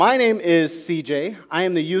My name is CJ. I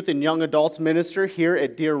am the Youth and Young Adults Minister here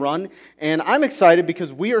at Deer Run, and I'm excited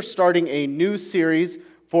because we are starting a new series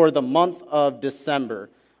for the month of December.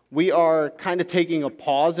 We are kind of taking a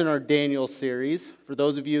pause in our Daniel series. For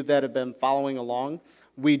those of you that have been following along,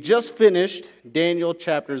 we just finished Daniel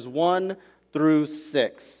chapters 1 through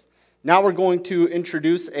 6. Now we're going to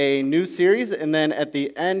introduce a new series, and then at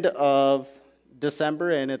the end of December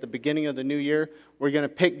and at the beginning of the new year, we're going to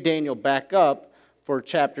pick Daniel back up for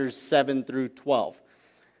chapters 7 through 12.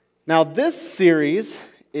 Now, this series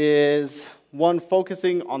is one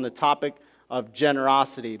focusing on the topic of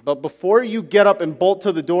generosity. But before you get up and bolt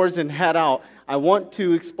to the doors and head out, I want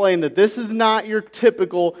to explain that this is not your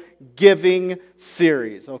typical giving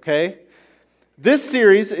series, okay? This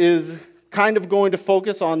series is kind of going to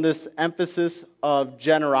focus on this emphasis of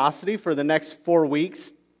generosity for the next 4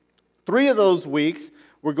 weeks. 3 of those weeks,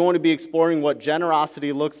 we're going to be exploring what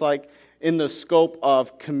generosity looks like in the scope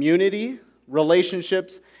of community,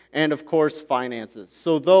 relationships, and of course, finances.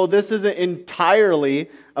 So though this isn't entirely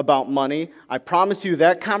about money, I promise you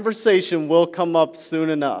that conversation will come up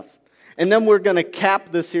soon enough. And then we're going to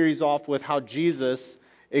cap the series off with how Jesus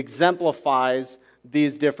exemplifies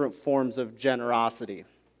these different forms of generosity.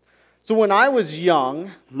 So when I was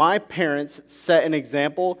young, my parents set an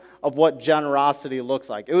example of what generosity looks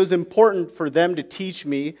like. It was important for them to teach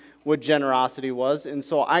me what generosity was, and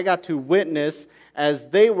so I got to witness as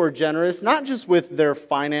they were generous, not just with their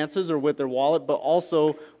finances or with their wallet, but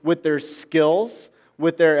also with their skills,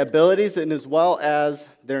 with their abilities, and as well as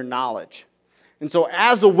their knowledge. And so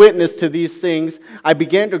as a witness to these things, I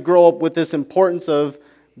began to grow up with this importance of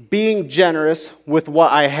being generous with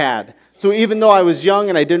what I had. So even though I was young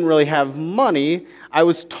and I didn't really have money, I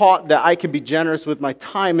was taught that I could be generous with my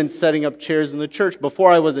time in setting up chairs in the church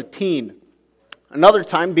before I was a teen. Another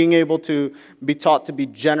time, being able to be taught to be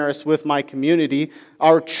generous with my community.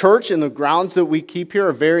 Our church and the grounds that we keep here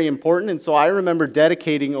are very important, and so I remember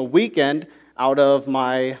dedicating a weekend out of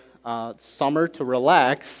my summer to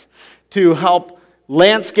relax to help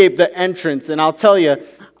landscape the entrance. And I'll tell you,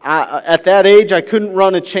 at that age, I couldn't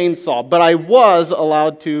run a chainsaw, but I was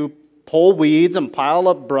allowed to pull weeds and pile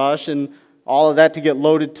up brush and all of that to get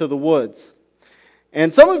loaded to the woods.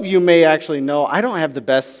 And some of you may actually know I don't have the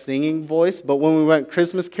best singing voice, but when we went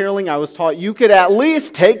Christmas caroling, I was taught you could at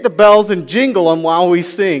least take the bells and jingle them while we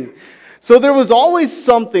sing. So there was always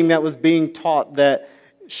something that was being taught that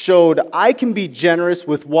showed I can be generous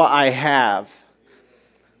with what I have.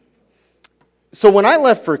 So when I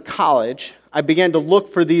left for college, I began to look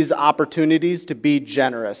for these opportunities to be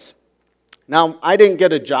generous. Now, I didn't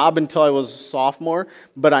get a job until I was a sophomore,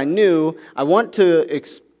 but I knew I want to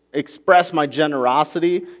express my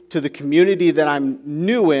generosity to the community that I'm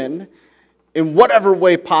new in whatever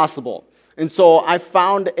way possible. And so I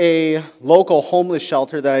found a local homeless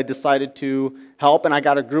shelter that I decided to help, and I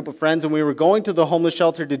got a group of friends, and we were going to the homeless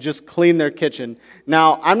shelter to just clean their kitchen.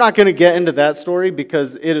 Now, I'm not going to get into that story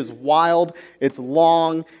because it is wild, it's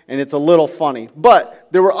long, and it's a little funny. But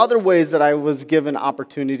there were other ways that I was given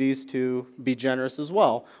opportunities to be generous as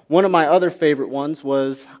well. One of my other favorite ones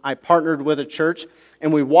was I partnered with a church,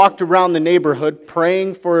 and we walked around the neighborhood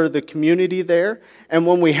praying for the community there. And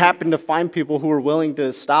when we happened to find people who were willing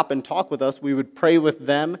to stop and talk with us, we would pray with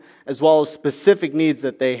them as well as specific needs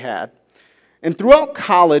that they had. And throughout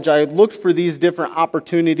college, I looked for these different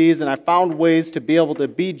opportunities, and I found ways to be able to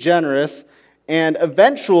be generous. And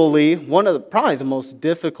eventually, probably the most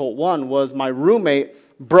difficult one was my roommate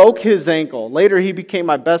broke his ankle. Later, he became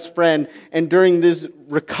my best friend, and during these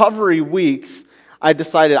recovery weeks, I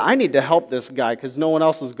decided I need to help this guy because no one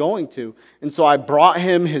else was going to. And so I brought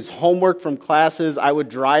him his homework from classes. I would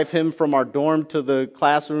drive him from our dorm to the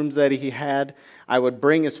classrooms that he had. I would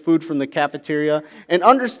bring his food from the cafeteria. And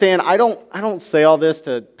understand, I don't say all this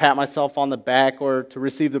to pat myself on the back or to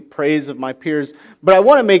receive the praise of my peers, but I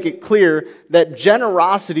want to make it clear that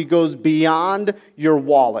generosity goes beyond your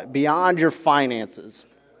wallet, beyond your finances.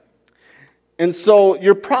 And so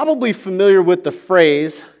you're probably familiar with the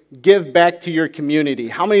phrase, give back to your community.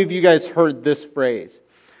 How many of you guys heard this phrase?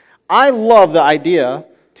 I love the idea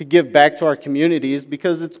to give back to our communities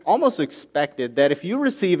because it's almost expected that if you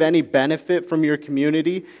receive any benefit from your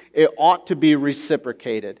community, it ought to be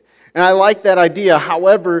reciprocated. And I like that idea.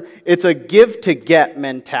 However, it's a give-to-get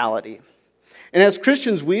mentality. And as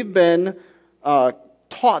Christians, we've been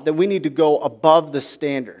taught that we need to go above the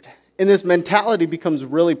standard. And this mentality becomes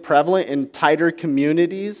really prevalent in tighter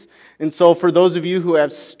communities. And so for those of you who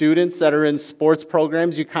have students that are in sports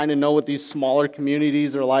programs, you kind of know what these smaller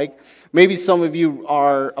communities are like. Maybe some of you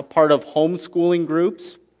are a part of homeschooling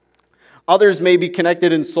groups. Others may be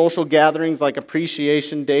connected in social gatherings like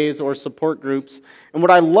appreciation days or support groups. And what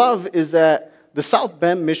I love is that the South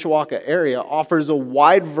Bend, Mishawaka area offers a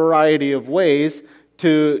wide variety of ways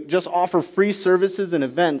to just offer free services and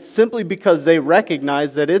events simply because they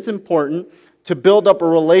recognize that it's important to build up a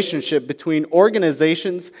relationship between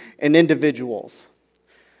organizations and individuals.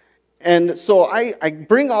 And so I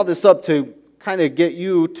bring all this up to kind of get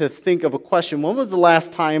you to think of a question. When was the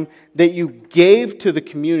last time that you gave to the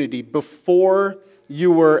community before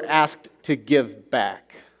you were asked to give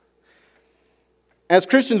back? As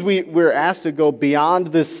Christians, we're asked to go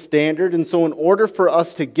beyond this standard, and so in order for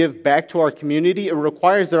us to give back to our community, it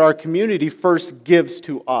requires that our community first gives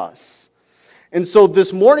to us. And so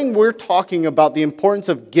this morning we're talking about the importance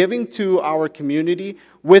of giving to our community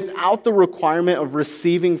without the requirement of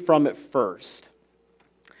receiving from it first.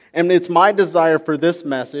 And it's my desire for this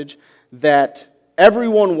message that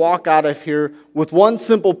everyone walk out of here with one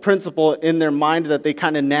simple principle in their mind that they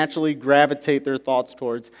kind of naturally gravitate their thoughts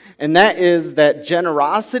towards. And that is that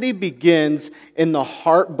generosity begins in the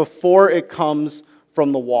heart before it comes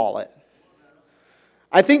from the wallet.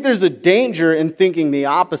 I think there's a danger in thinking the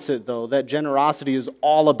opposite, though, that generosity is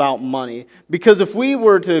all about money. Because if we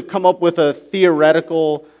were to come up with a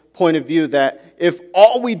theoretical point of view that if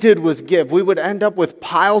all we did was give, we would end up with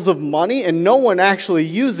piles of money and no one actually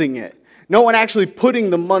using it. No one actually putting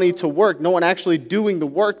the money to work. No one actually doing the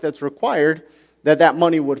work that's required that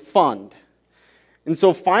money would fund. And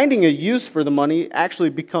so finding a use for the money actually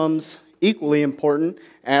becomes equally important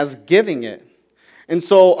as giving it. And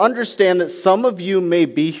so understand that some of you may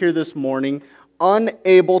be here this morning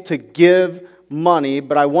unable to give money,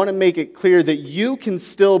 but I want to make it clear that you can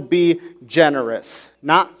still be generous.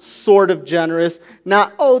 Not sort of generous,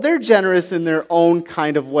 not, oh, they're generous in their own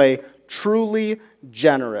kind of way. Truly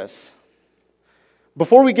generous.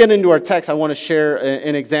 Before we get into our text, I want to share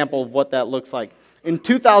an example of what that looks like. In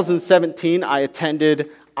 2017, I attended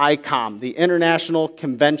ICOM, the International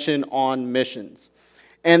Convention on Missions.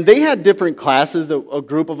 And they had different classes that a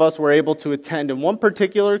group of us were able to attend. In one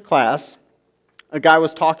particular class, a guy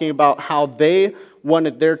was talking about how they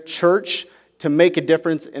wanted their church to make a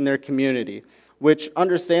difference in their community, which,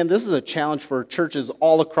 understand, this is a challenge for churches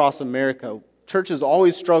all across America. Churches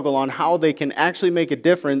always struggle on how they can actually make a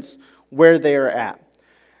difference where they are at.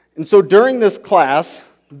 And so during this class,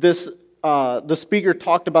 the speaker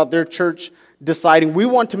talked about their church deciding we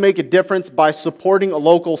want to make a difference by supporting a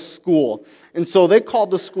local school. And so they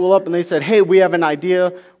called the school up and they said, hey, we have an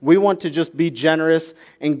idea. We want to just be generous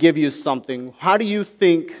and give you something. What do you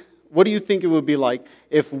think it would be like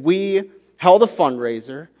if we held a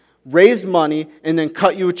fundraiser, raised money, and then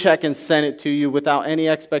cut you a check and sent it to you without any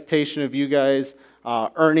expectation of you guys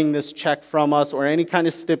earning this check from us or any kind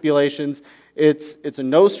of stipulations? It's a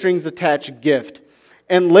no strings attached gift.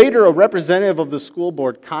 And later, a representative of the school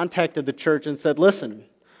board contacted the church and said, listen,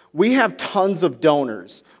 we have tons of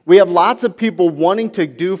donors. We have lots of people wanting to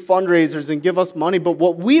do fundraisers and give us money, but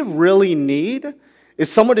what we really need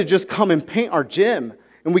is someone to just come and paint our gym,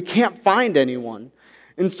 and we can't find anyone.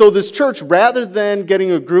 And so this church, rather than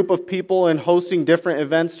getting a group of people and hosting different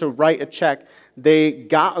events to write a check, they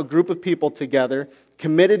got a group of people together,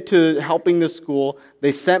 committed to helping the school.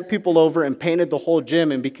 They sent people over and painted the whole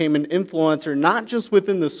gym and became an influencer, not just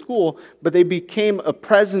within the school, but they became a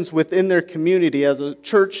presence within their community as a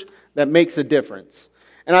church that makes a difference.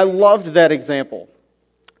 And I loved that example.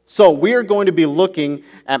 So we are going to be looking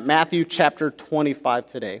at Matthew chapter 25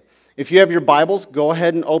 today. If you have your Bibles, go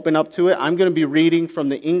ahead and open up to it. I'm going to be reading from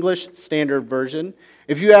the English Standard Version.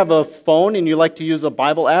 If you have a phone and you like to use a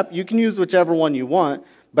Bible app, you can use whichever one you want.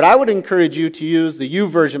 But I would encourage you to use the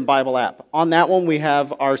YouVersion Bible app. On that one, we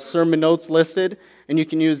have our sermon notes listed, and you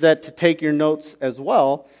can use that to take your notes as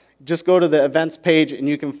well. Just go to the events page, and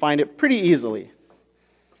you can find it pretty easily.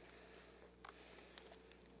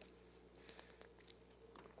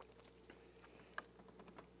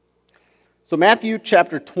 So Matthew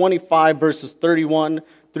chapter 25, verses 31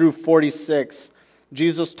 through 46,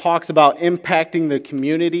 Jesus talks about impacting the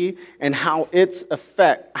community and how it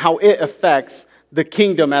affects the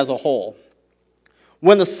kingdom as a whole.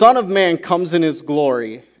 When the Son of Man comes in his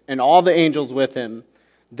glory and all the angels with him,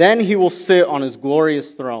 then he will sit on his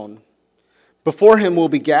glorious throne. Before him will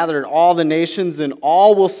be gathered all the nations, and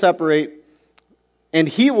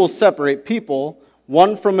he will separate people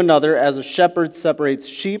one from another as a shepherd separates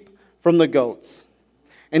sheep from the goats.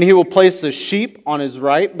 And he will place the sheep on his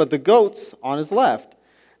right, but the goats on his left.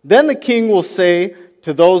 Then the king will say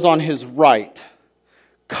to those on his right,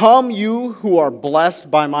 come, you who are blessed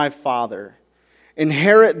by my Father.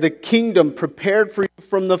 Inherit the kingdom prepared for you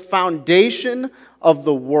from the foundation of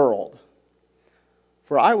the world.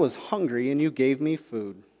 For I was hungry, and you gave me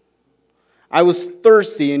food. I was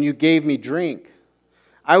thirsty, and you gave me drink.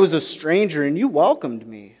 I was a stranger, and you welcomed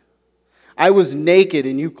me. I was naked,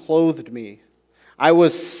 and you clothed me. I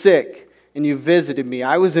was sick, and you visited me.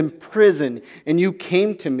 I was in prison, and you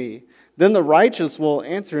came to me. Then the righteous will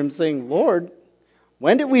answer him, saying, Lord,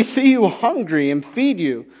 when did we see you hungry and feed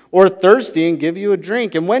you, or thirsty and give you a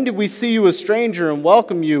drink? And when did we see you a stranger and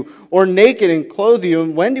welcome you, or naked and clothe you?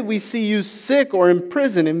 And when did we see you sick or in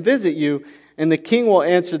prison and visit you? And the king will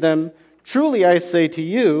answer them, Truly I say to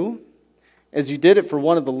you, as you did it for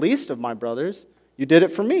one of the least of my brothers, you did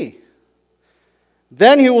it for me.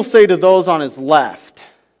 Then he will say to those on his left,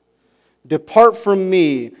 Depart from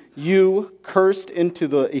me, you cursed, into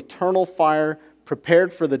the eternal fire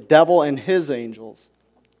prepared for the devil and his angels.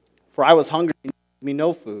 For I was hungry, and you gave me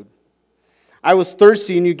no food. I was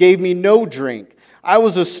thirsty, and you gave me no drink. I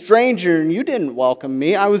was a stranger, and you didn't welcome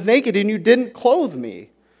me. I was naked, and you didn't clothe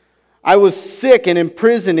me. I was sick and in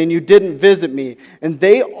prison, and you didn't visit me. And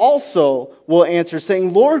they also will answer,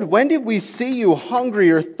 saying, Lord, when did we see you hungry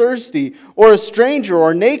or thirsty, or a stranger,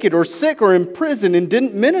 or naked, or sick, or in prison, and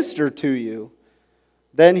didn't minister to you?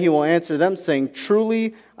 Then he will answer them, saying,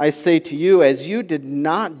 Truly I say to you, as you did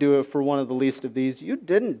not do it for one of the least of these, you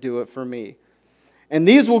didn't do it for me. And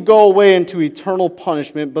these will go away into eternal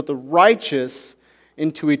punishment, but the righteous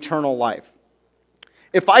into eternal life.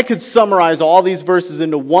 If I could summarize all these verses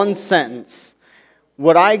into one sentence,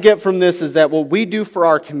 what I get from this is that what we do for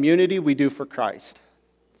our community, we do for Christ.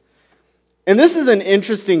 And this is an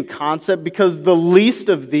interesting concept because the least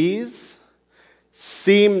of these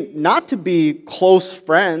seem not to be close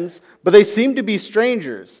friends, but they seem to be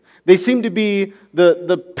strangers. They seem to be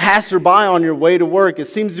the passerby on your way to work. It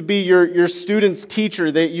seems to be your student's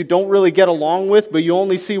teacher that you don't really get along with, but you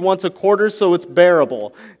only see once a quarter, so it's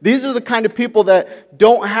bearable. These are the kind of people that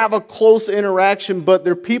don't have a close interaction, but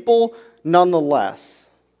they're people nonetheless.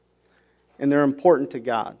 And they're important to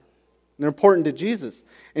God. And they're important to Jesus.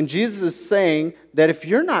 And Jesus is saying that if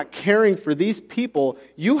you're not caring for these people,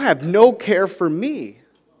 you have no care for me.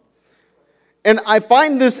 And I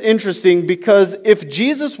find this interesting because if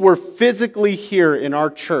Jesus were physically here in our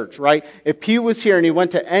church, right? If he was here and he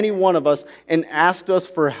went to any one of us and asked us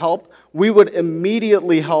for help, we would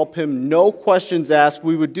immediately help him, no questions asked.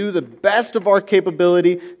 We would do the best of our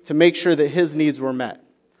capability to make sure that his needs were met.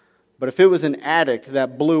 But if it was an addict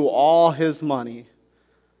that blew all his money,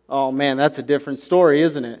 oh man, that's a different story,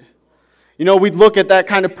 isn't it? You know, we'd look at that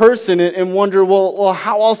kind of person and wonder, well,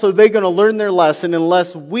 how else are they going to learn their lesson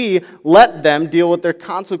unless we let them deal with their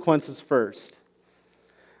consequences first?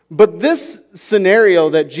 But this scenario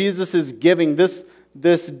that Jesus is giving, this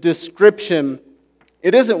description,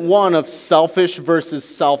 it isn't one of selfish versus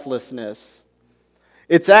selflessness.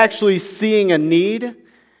 It's actually seeing a need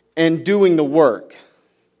and doing the work.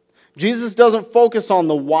 Jesus doesn't focus on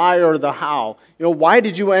the why or the how. You know, why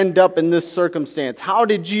did you end up in this circumstance? How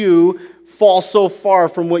did you fall so far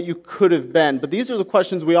from what you could have been? But these are the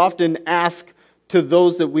questions we often ask to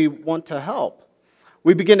those that we want to help.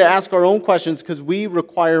 We begin to ask our own questions because we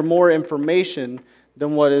require more information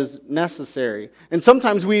than what is necessary. And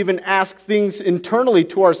sometimes we even ask things internally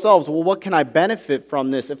to ourselves. Well, what can I benefit from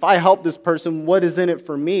this? If I help this person, what is in it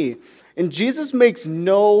for me? And Jesus makes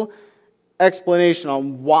no explanation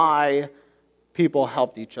on why people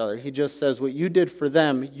helped each other. He just says, what you did for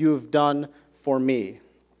them, you have done for me.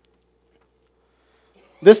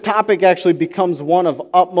 This topic actually becomes one of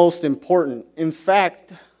utmost importance. In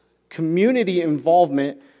fact, community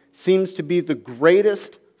involvement seems to be the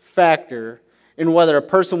greatest factor in whether a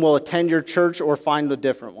person will attend your church or find a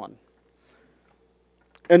different one.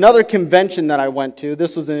 Another convention that I went to,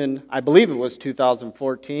 this was in, I believe it was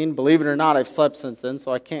 2014. Believe it or not, I've slept since then,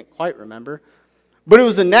 so I can't quite remember. But it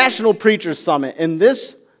was a National Preachers Summit, and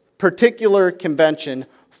this particular convention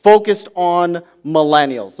focused on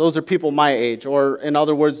millennials. Those are people my age, or in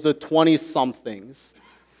other words, the 20-somethings.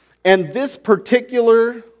 And this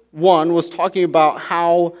particular one was talking about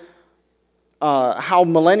how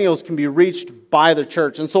millennials can be reached by the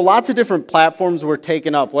church. And so lots of different platforms were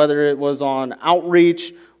taken up, whether it was on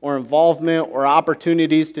outreach or involvement or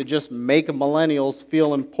opportunities to just make millennials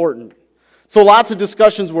feel important. So lots of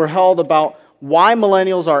discussions were held about why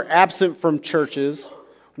millennials are absent from churches,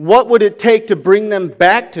 what would it take to bring them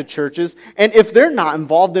back to churches, and if they're not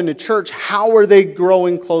involved in a church, how are they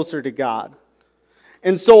growing closer to God?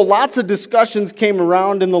 And so lots of discussions came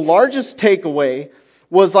around, and the largest takeaway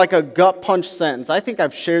was like a gut punch sentence. I think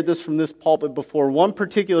I've shared this from this pulpit before. One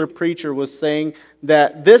particular preacher was saying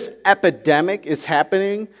that this epidemic is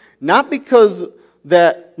happening not because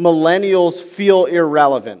that millennials feel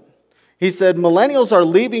irrelevant. He said, millennials are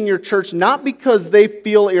leaving your church not because they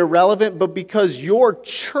feel irrelevant, but because your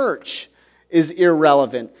church is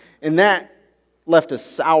irrelevant. And that left a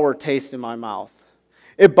sour taste in my mouth.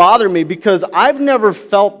 It bothered me because I've never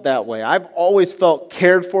felt that way. I've always felt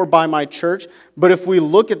cared for by my church. But if we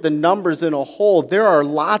look at the numbers in a whole, there are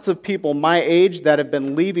lots of people my age that have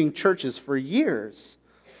been leaving churches for years.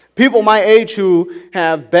 People my age who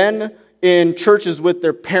have been in churches with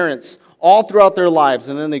their parents all throughout their lives,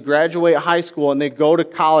 and then they graduate high school and they go to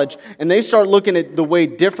college and they start looking at the way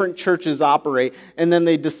different churches operate, and then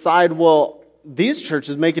they decide, well, these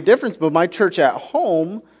churches make a difference, but my church at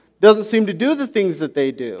home doesn't seem to do the things that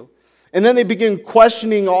they do. And then they begin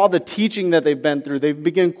questioning all the teaching that they've been through. They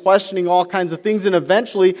begin questioning all kinds of things, and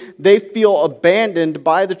eventually they feel abandoned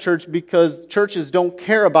by the church because churches don't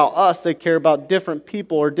care about us. They care about different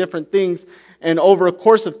people or different things, and over a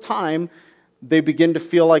course of time, they begin to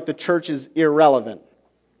feel like the church is irrelevant.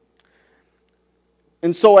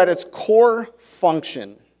 And so at its core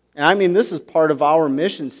function, and I mean this is part of our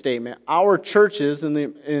mission statement, our churches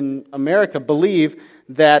in America believe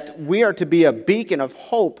that we are to be a beacon of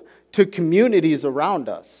hope to communities around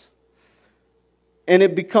us. And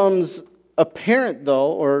it becomes apparent,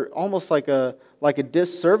 though, or almost like a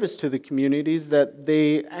disservice to the communities, that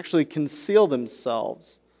they actually conceal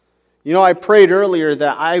themselves. You know, I prayed earlier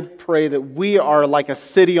that I pray that we are like a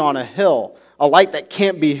city on a hill, a light that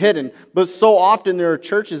can't be hidden. But so often there are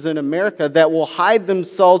churches in America that will hide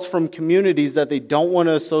themselves from communities that they don't want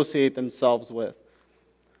to associate themselves with.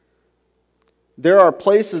 There are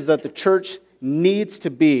places that the church needs to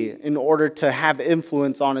be in order to have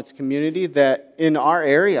influence on its community that in our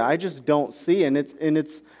area I just don't see. And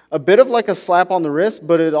it's a bit of like a slap on the wrist,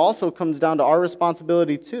 but it also comes down to our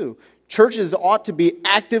responsibility too. Churches ought to be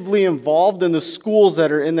actively involved in the schools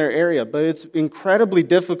that are in their area, but it's incredibly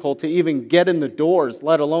difficult to even get in the doors,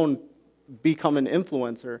 let alone become an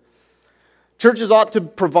influencer. Churches ought to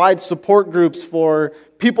provide support groups for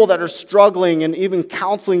people that are struggling and even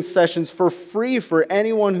counseling sessions for free for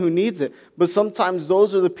anyone who needs it. But sometimes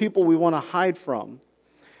those are the people we want to hide from.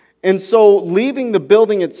 And so leaving the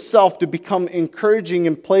building itself to become encouraging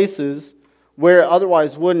in places where it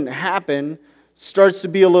otherwise wouldn't happen starts to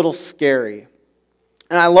be a little scary.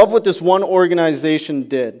 And I love what this one organization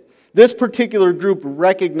did. This particular group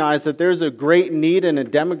recognized that there's a great need in a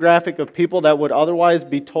demographic of people that would otherwise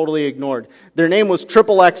be totally ignored. Their name was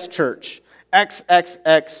XXX Church,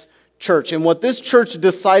 XXX Church. And what this church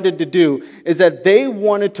decided to do is that they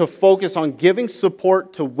wanted to focus on giving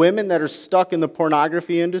support to women that are stuck in the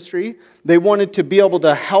pornography industry. They wanted to be able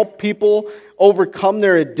to help people overcome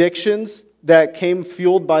their addictions that came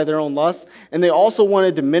fueled by their own lusts. And they also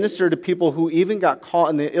wanted to minister to people who even got caught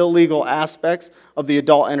in the illegal aspects of the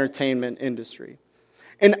adult entertainment industry.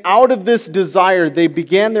 And out of this desire, they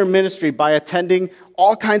began their ministry by attending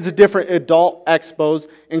all kinds of different adult expos,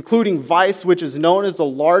 including Vice, which is known as the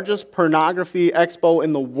largest pornography expo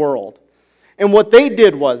in the world. And what they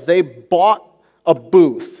did was they bought a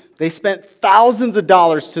booth. They spent thousands of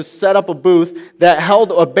dollars to set up a booth that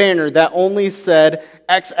held a banner that only said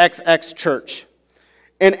XXX Church.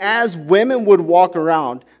 And as women would walk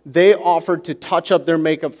around, they offered to touch up their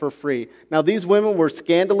makeup for free. Now, these women were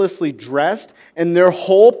scandalously dressed, and their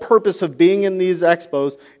whole purpose of being in these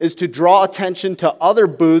expos is to draw attention to other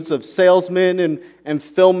booths of salesmen and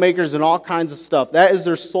filmmakers and all kinds of stuff. That is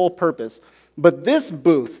their sole purpose. But this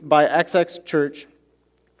booth by XX Church,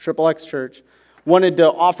 XXX Church, wanted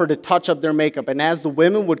to offer to touch up their makeup. And as the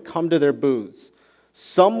women would come to their booths,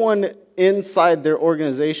 someone inside their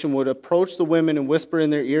organization would approach the women and whisper in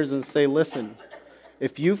their ears and say, listen,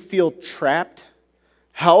 if you feel trapped,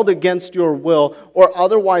 held against your will, or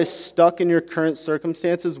otherwise stuck in your current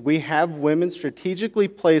circumstances, we have women strategically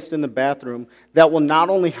placed in the bathroom that will not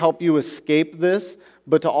only help you escape this,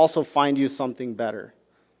 but to also find you something better.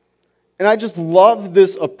 And I just love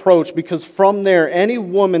this approach because from there, any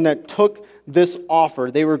woman that took this offer,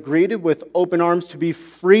 they were greeted with open arms to be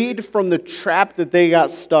freed from the trap that they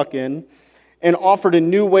got stuck in and offered a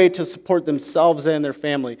new way to support themselves and their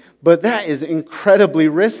family. But that is incredibly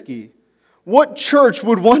risky. What church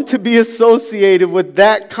would want to be associated with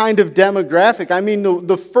that kind of demographic? I mean,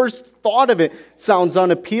 the first thought of it sounds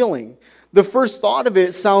unappealing. The first thought of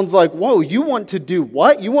it sounds like, whoa, you want to do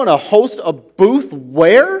what? You want to host a booth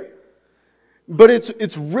where? But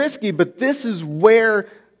it's risky, but this is where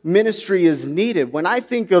ministry is needed. When I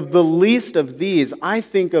think of the least of these, I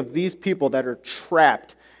think of these people that are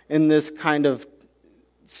trapped in this kind of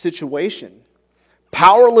situation.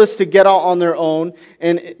 Powerless to get out on their own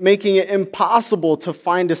and making it impossible to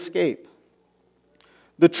find escape.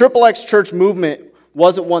 The XXX Church movement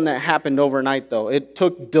wasn't one that happened overnight, though. It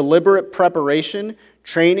took deliberate preparation,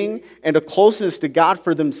 training, and a closeness to God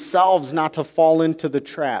for themselves not to fall into the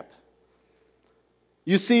trap.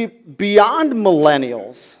 You see, beyond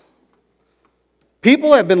millennials,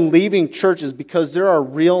 people have been leaving churches because there are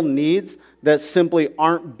real needs that simply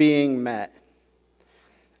aren't being met.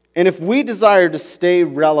 And if we desire to stay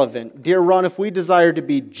relevant, Deer Run, if we desire to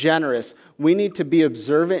be generous, we need to be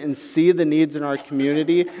observant and see the needs in our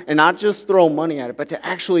community and not just throw money at it, but to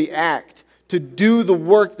actually act, to do the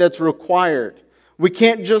work that's required. We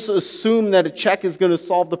can't just assume that a check is going to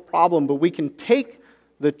solve the problem, but we can take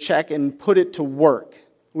the check and put it to work.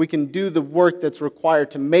 We can do the work that's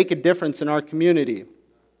required to make a difference in our community.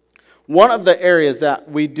 One of the areas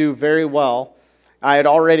that we do very well, I had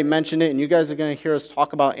already mentioned it, and you guys are going to hear us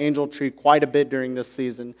talk about Angel Tree quite a bit during this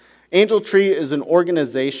season. Angel Tree is an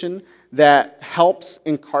organization that helps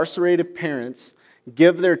incarcerated parents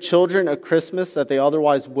give their children a Christmas that they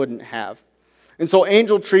otherwise wouldn't have. And so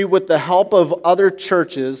Angel Tree, with the help of other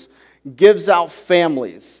churches, gives out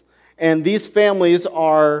families. And these families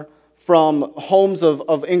are from homes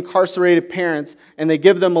of incarcerated parents, and they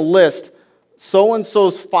give them a list.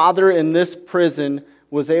 So-and-so's father in this prison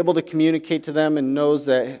was able to communicate to them and knows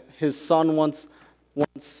that his son wants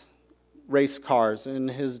race cars, and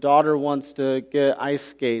his daughter wants to get ice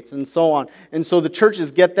skates, and so on. And so the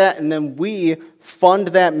churches get that, and then we fund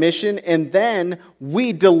that mission, and then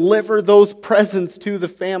we deliver those presents to the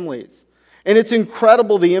families. And it's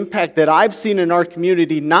incredible the impact that I've seen in our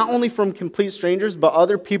community, not only from complete strangers, but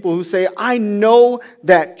other people who say, I know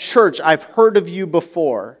that church, I've heard of you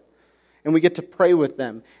before. And we get to pray with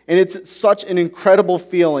them. And it's such an incredible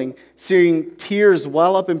feeling, seeing tears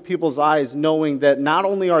well up in people's eyes, knowing that not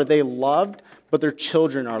only are they loved, but their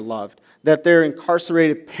children are loved, that their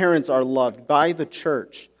incarcerated parents are loved by the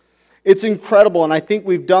church. It's incredible, and I think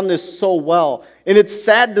we've done this so well. And it's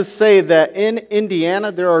sad to say that in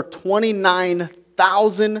Indiana, there are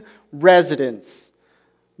 29,000 residents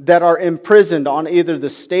that are imprisoned on either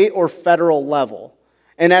the state or federal level.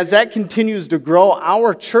 And as that continues to grow,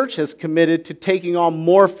 our church has committed to taking on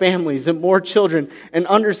more families and more children. And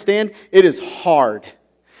understand, it is hard.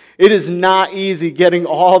 It is not easy getting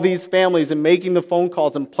all these families and making the phone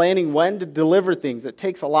calls and planning when to deliver things. It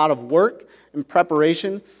takes a lot of work and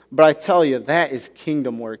preparation. But I tell you, that is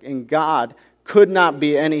kingdom work. And God could not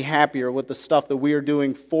be any happier with the stuff that we are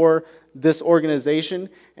doing for this organization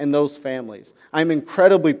and those families. I'm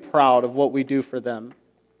incredibly proud of what we do for them.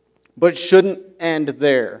 But it shouldn't end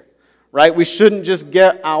there, right? We shouldn't just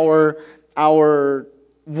get our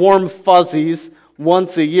warm fuzzies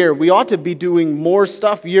once a year. We ought to be doing more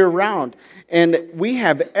stuff year-round. And we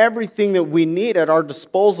have everything that we need at our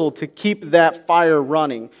disposal to keep that fire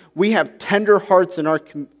running. We have tender hearts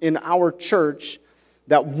in our church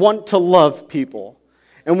that want to love people.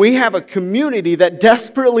 And we have a community that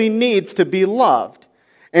desperately needs to be loved.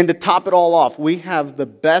 And to top it all off, we have the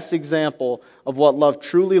best example of what love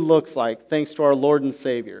truly looks like, thanks to our Lord and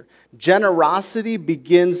Savior. Generosity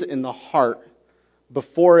begins in the heart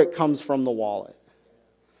before it comes from the wallet.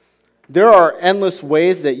 There are endless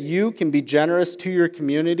ways that you can be generous to your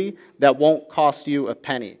community that won't cost you a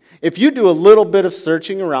penny. If you do a little bit of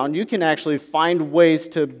searching around, you can actually find ways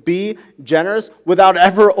to be generous without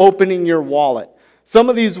ever opening your wallet. Some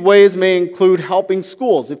of these ways may include helping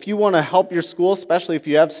schools. If you want to help your school, especially if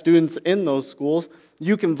you have students in those schools,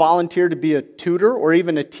 you can volunteer to be a tutor or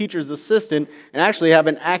even a teacher's assistant and actually have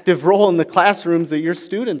an active role in the classrooms that your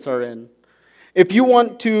students are in. If you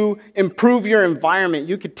want to improve your environment,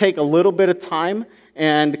 you could take a little bit of time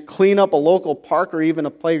and clean up a local park or even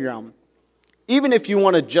a playground. Even if you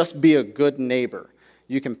want to just be a good neighbor,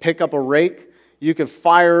 you can pick up a rake, you can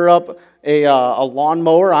fire up a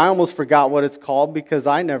lawnmower. I almost forgot what it's called because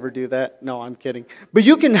I never do that. No, I'm kidding. But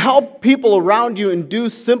you can help people around you and do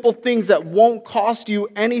simple things that won't cost you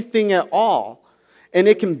anything at all. And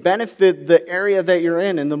it can benefit the area that you're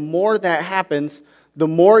in. And the more that happens, the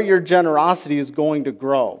more your generosity is going to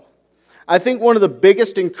grow. I think one of the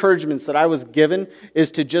biggest encouragements that I was given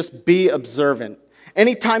is to just be observant.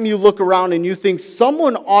 Anytime you look around and you think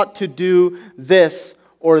someone ought to do this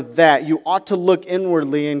or that, you ought to look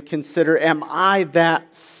inwardly and consider, am I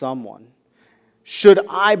that someone? Should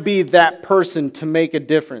I be that person to make a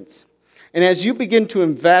difference? And as you begin to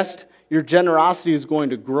invest, your generosity is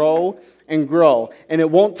going to grow and grow. And it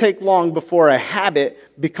won't take long before a habit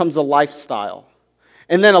becomes a lifestyle.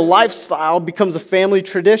 And then a lifestyle becomes a family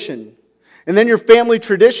tradition. And then your family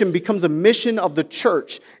tradition becomes a mission of the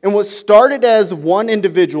church. And what started as one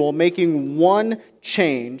individual making one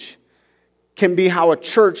change can be how a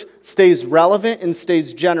church stays relevant and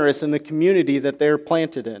stays generous in the community that they're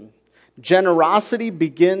planted in. Generosity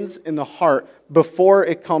begins in the heart before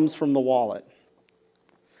it comes from the wallet.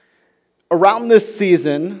 Around this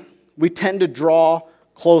season, we tend to draw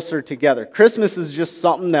closer together. Christmas is just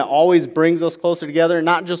something that always brings us closer together,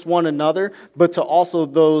 not just one another, but to also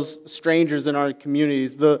those strangers in our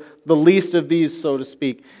communities, the least of these, so to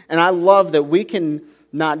speak. And I love that we can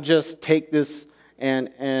not just take this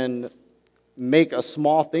and make a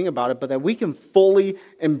small thing about it, but that we can fully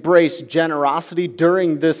embrace generosity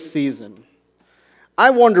during this season.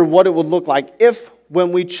 I wonder what it would look like if,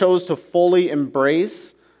 when we chose to fully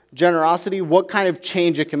embrace generosity, what kind of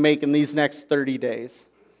change it can make in these next 30 days.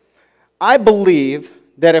 I believe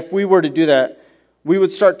that if we were to do that, we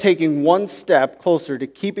would start taking one step closer to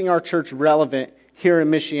keeping our church relevant here in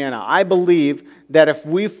Michiana. I believe that if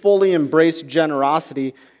we fully embrace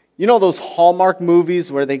generosity, you know those Hallmark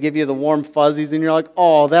movies where they give you the warm fuzzies and you're like,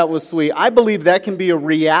 oh, that was sweet. I believe that can be a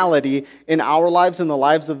reality in our lives and the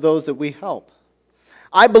lives of those that we help.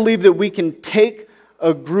 I believe that we can take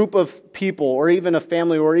a group of people or even a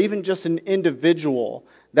family or even just an individual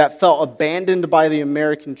that felt abandoned by the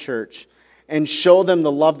American church and show them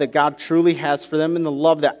the love that God truly has for them and the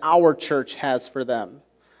love that our church has for them.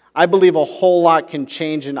 I believe a whole lot can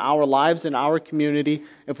change in our lives, in our community,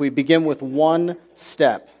 if we begin with one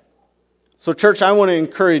step. So church, I want to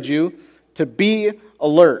encourage you to be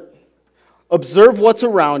alert. Observe what's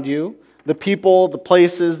around you, the people, the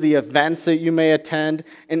places, the events that you may attend,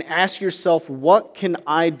 and ask yourself, what can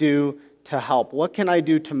I do to help? What can I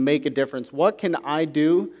do to make a difference? What can I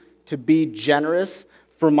do to be generous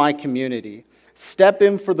for my community? Step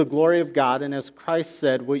in for the glory of God, and as Christ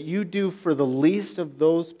said, what you do for the least of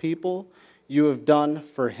those people, you have done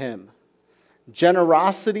for Him.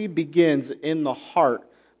 Generosity begins in the heart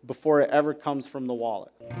before it ever comes from the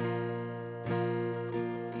wallet.